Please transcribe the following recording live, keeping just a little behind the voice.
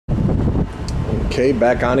Okay,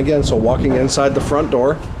 back on again. So walking inside the front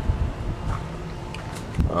door,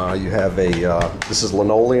 you have a, this is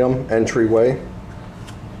linoleum entryway,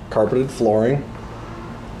 carpeted flooring.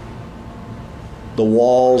 The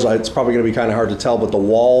walls, it's probably going to be kind of hard to tell, but the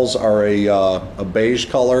walls are a beige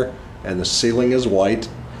color and the ceiling is white.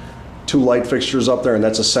 2 light fixtures up there, and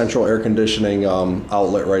that's a central air conditioning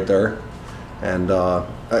outlet right there. And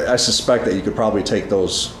I suspect that you could probably take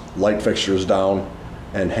those light fixtures down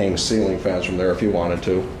and hang ceiling fans from there if you wanted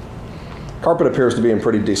to. Carpet appears to be in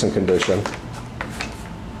pretty decent condition.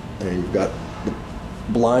 And you've got the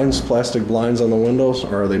blinds, plastic blinds on the windows,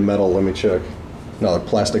 or are they metal? Let me check. No, they're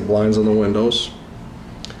plastic blinds on the windows.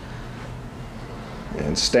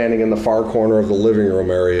 And standing in the far corner of the living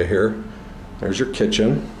room area here, there's your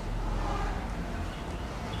kitchen.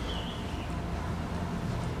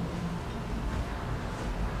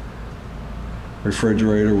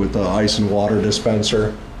 Refrigerator with the ice and water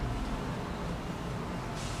dispenser.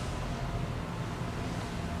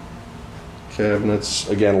 Cabinets,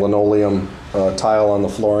 again, linoleum tile on the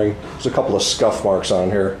flooring. There's a couple of scuff marks on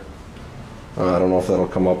here. I don't know if that'll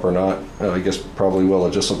come up or not. I guess probably will.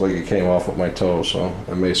 It just looked like it came off with my toe, so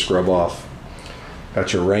it may scrub off.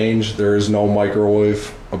 Got your range. There is no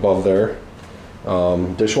microwave above there.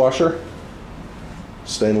 Dishwasher.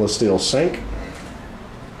 Stainless steel sink.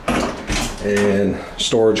 And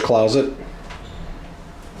storage closet.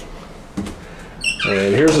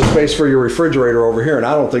 And here's the space for your refrigerator over here, and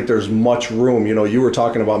I don't think there's much room. You know, you were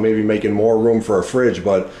talking about maybe making more room for a fridge,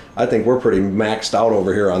 but I think we're pretty maxed out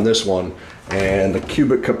over here on this one. And the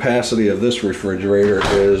cubic capacity of this refrigerator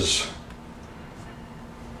is,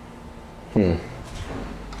 in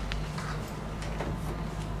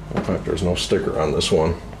fact, there's no sticker on this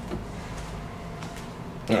one.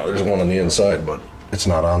 No, there's one on the inside, but it's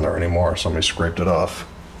not on there anymore. Somebody scraped it off.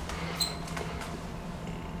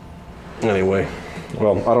 Anyway,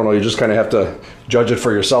 well, I don't know. You just kind of have to judge it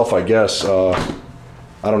for yourself, I guess. I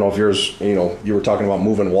don't know if yours, you know, you were talking about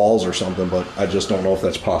moving walls or something, but I just don't know if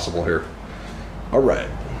that's possible here. All right.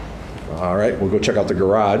 All right, we'll go check out the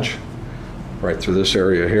garage right through this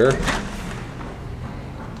area here.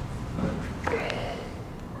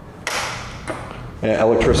 Yeah,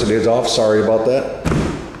 electricity is off. Sorry about that.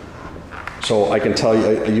 So I can tell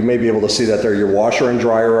you, you may be able to see that there. Your washer and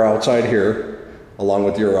dryer are outside here, along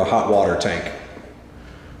with your hot water tank.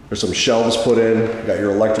 There's some shelves put in. You got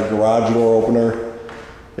your electric garage door opener.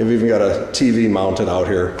 They've even got a TV mounted out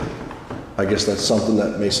here. I guess that's something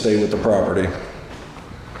that may stay with the property.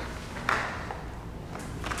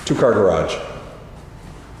 2-car garage.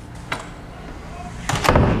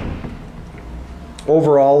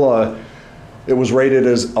 Overall, it was rated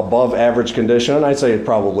as above average condition, and I'd say it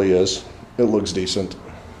probably is. It looks decent.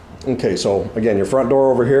 Okay, so again, your front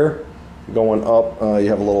door over here, going up, you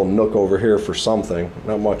have a little nook over here for something.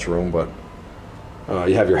 Not much room, but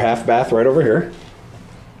you have your half bath right over here.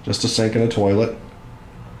 Just a sink and a toilet.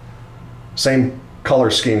 Same color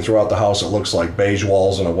scheme throughout the house, it looks like. Beige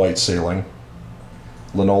walls and a white ceiling.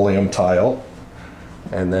 Linoleum tile.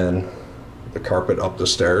 And then the carpet up the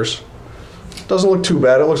stairs. Doesn't look too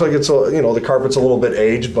bad. It looks like it's, you know, the carpet's a little bit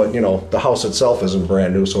aged, but, you know, the house itself isn't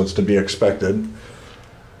brand new, so it's to be expected.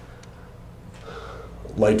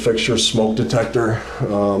 Light fixtures, smoke detector,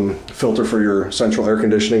 filter for your central air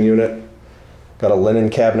conditioning unit. Got a linen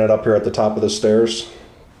cabinet up here at the top of the stairs.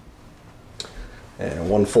 And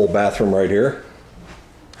 1 full bathroom right here.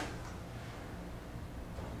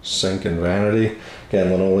 Sink and vanity.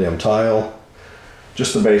 Again, linoleum tile.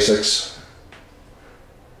 Just the basics.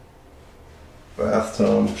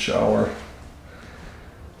 Bathtub, shower.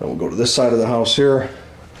 Then we'll go to this side of the house here.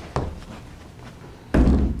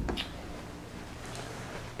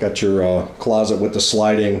 Got your closet with the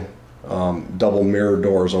sliding double mirror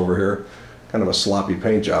doors over here. Kind of a sloppy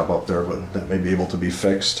paint job up there, but that may be able to be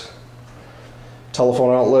fixed.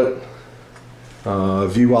 Telephone outlet.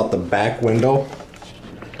 View out the back window.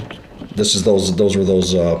 Those were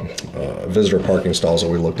those visitor parking stalls that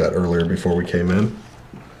we looked at earlier before we came in.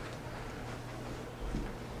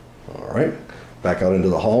 All right, back out into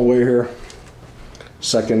the hallway here.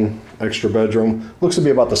 Second extra bedroom. Looks to be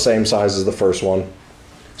about the same size as the first one.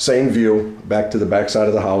 Same view, back to the back side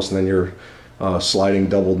of the house, and then your sliding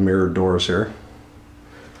doubled mirrored doors here.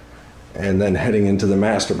 And then heading into the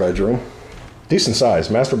master bedroom. Decent size.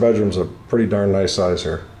 Master bedroom's a pretty darn nice size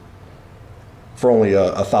here. For only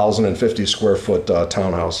a 1,050 square foot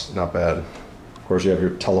townhouse, not bad. Of course, you have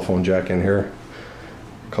your telephone jack in here.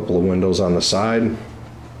 A couple of windows on the side.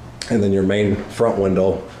 And then your main front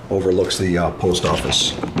window overlooks the post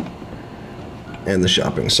office and the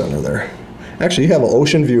shopping center there. Actually, you have an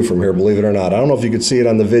ocean view from here, believe it or not. I don't know if you could see it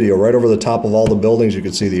on the video. Right over the top of all the buildings, you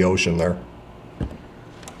could see the ocean there.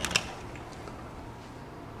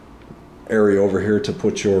 Area over here to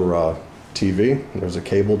put your TV. There's a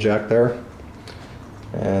cable jack there.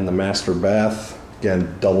 And the master bath.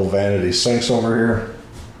 Again, double vanity sinks over here.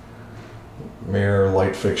 Mirror,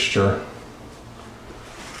 light fixture.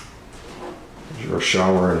 There's your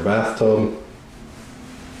shower and bathtub.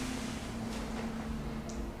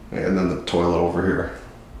 And then the toilet over here.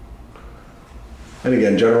 And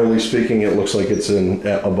again, generally speaking, it looks like it's in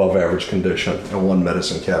above average condition. And one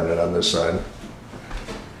medicine cabinet on this side.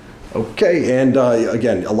 Okay, and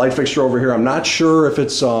again, a light fixture over here. I'm not sure if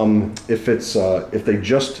if they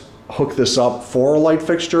just hook this up for a light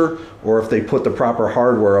fixture or if they put the proper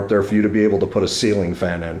hardware up there for you to be able to put a ceiling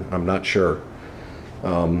fan in. I'm not sure.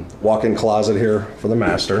 Walk-in closet here for the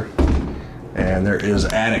master. And there is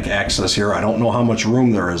attic access here. I don't know how much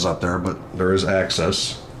room there is up there, but there is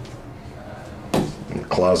access. And the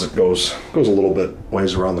closet goes a little bit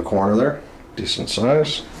ways around the corner there. Decent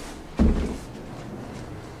size.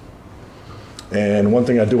 And one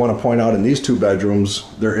thing I do want to point out, in these two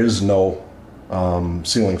bedrooms, there is no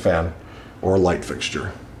ceiling fan or light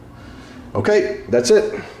fixture. Okay, that's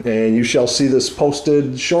it. And you shall see this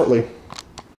posted shortly.